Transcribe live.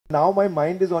Now my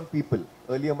mind is on people.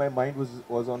 Earlier my mind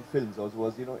was on films,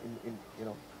 was in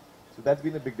so that's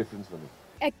been a big difference for me.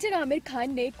 Actor Aamir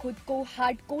Khan ने खुद को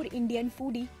hardcore Indian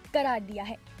foodie करार दिया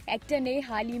है। Actor ने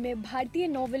हाल ही में भारतीय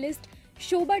नॉवेलिस्ट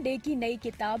शोभा day की नई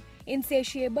किताब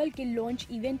इनसेशिएबल के लॉन्च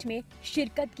इवेंट में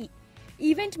शिरकत की।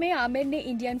 इवेंट में आमिर ने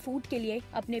इंडियन फूड के लिए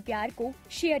अपने प्यार को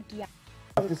शेयर किया।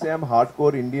 I have to say I'm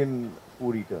hardcore Indian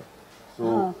food eater. So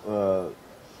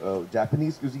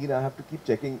Japanese cuisine I have to keep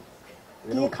checking.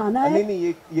 ये खाना है?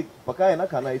 नहीं ये पका है ना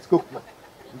खाना, it's cooked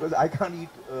because I can't eat.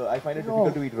 I find it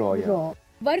difficult to eat raw. Yeah.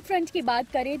 Work front की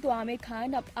बात करें तो आमिर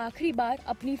खान अब आखिरी बार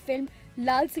अपनी फिल्म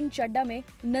लाल सिंह चड्ढा में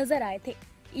नजर आए थे।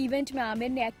 इवेंट में आमिर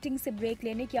ने एक्टिंग से ब्रेक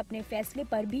लेने के अपने फैसले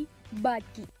पर भी बात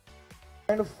की।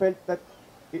 Kind of felt that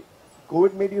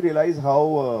COVID made you realize how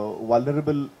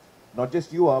vulnerable not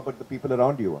just you are but the people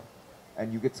around you are,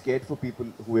 and you get scared for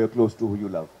people who you're close to, who you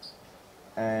love.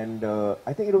 And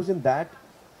I think it was in that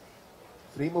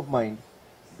frame of mind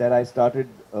that I started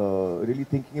really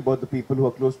thinking about the people who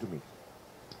are close to me.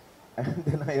 And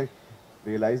then I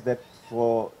realized that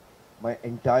for my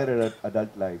entire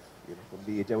adult life, from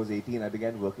the age I was 18, I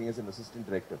began working as an assistant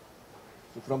director.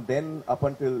 So from then up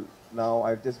until now,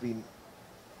 I've just been,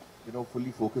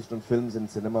 fully focused on films and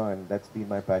cinema, and that's been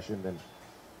my passion. And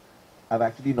I've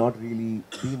actually not really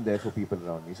been there for people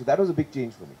around me. So that was a big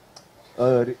change for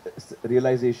me.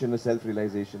 Realization, a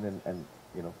self-realization,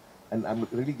 and I'm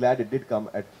really glad it did come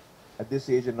at this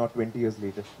age and not 20 years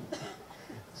later.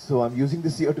 So I'm using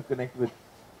this year to connect with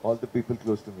all the people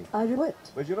close to me.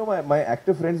 But my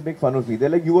actor friends make fun of me. They're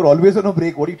like, you were always on a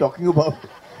break. What are you talking about?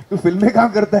 तू film में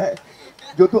काम करता है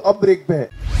जो तू अब break पे है.